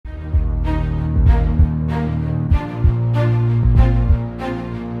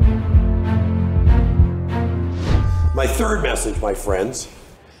My third message, my friends,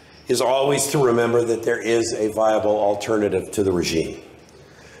 is always to remember that there is a viable alternative to the regime.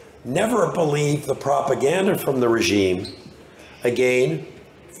 Never believe the propaganda from the regime, again,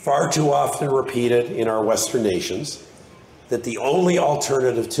 far too often repeated in our Western nations, that the only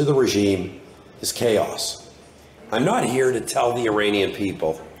alternative to the regime is chaos. I'm not here to tell the Iranian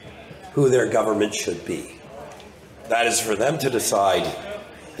people who their government should be. That is for them to decide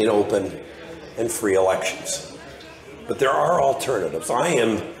in open and free elections. But there are alternatives. I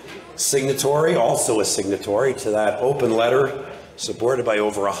am also a signatory to that open letter supported by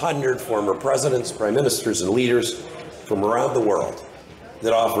over 100 former presidents, prime ministers, and leaders from around the world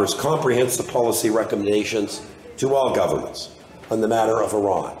that offers comprehensive policy recommendations to all governments on the matter of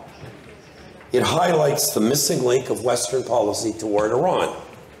Iran. It highlights the missing link of Western policy toward Iran.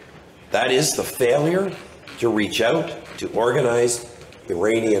 That is the failure to reach out to organized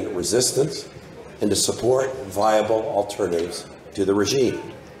Iranian resistance and to support viable alternatives to the regime.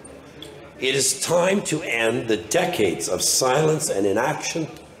 It is time to end the decades of silence and inaction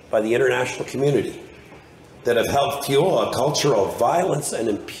by the international community that have helped fuel a culture of violence and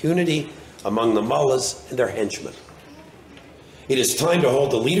impunity among the mullahs and their henchmen. It is time to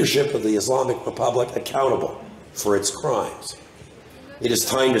hold the leadership of the Islamic Republic accountable for its crimes. It is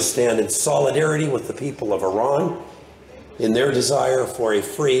time to stand in solidarity with the people of Iran in their desire for a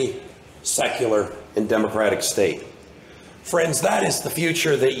free, secular, and democratic state. Friends, that is the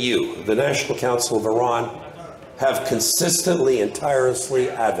future that you, the National Council of Iran, have consistently and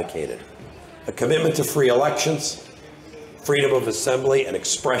tirelessly advocated. A commitment to free elections, freedom of assembly and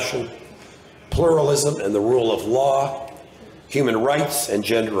expression, pluralism and the rule of law, human rights and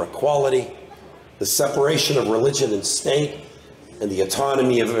gender equality, the separation of religion and state, and the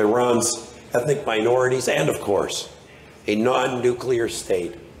autonomy of Iran's ethnic minorities, and of course, a non-nuclear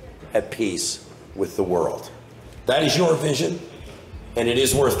state at peace with the world. That is your vision, and it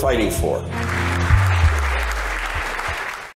is worth fighting for.